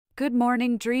Good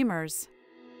morning, dreamers.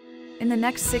 In the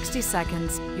next 60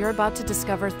 seconds, you're about to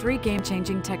discover 3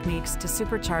 game-changing techniques to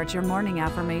supercharge your morning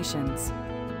affirmations.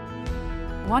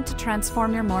 Want to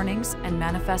transform your mornings and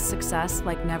manifest success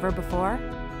like never before?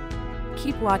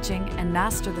 Keep watching and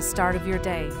master the start of your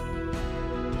day.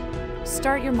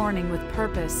 Start your morning with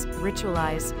purpose,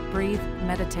 ritualize, breathe,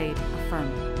 meditate, affirm.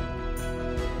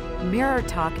 Mirror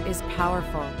talk is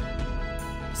powerful.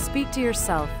 Speak to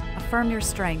yourself, affirm your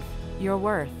strength, your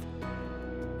worth.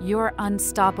 You're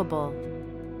unstoppable.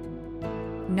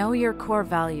 Know your core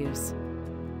values.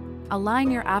 Align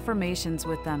your affirmations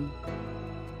with them.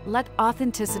 Let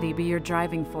authenticity be your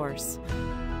driving force.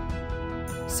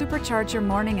 Supercharge your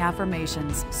morning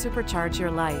affirmations, supercharge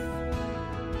your life.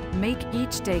 Make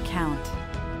each day count.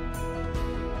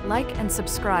 Like and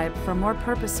subscribe for more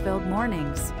purpose-filled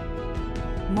mornings.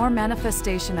 More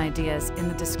manifestation ideas in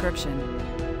the description.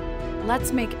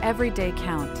 Let's make every day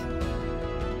count.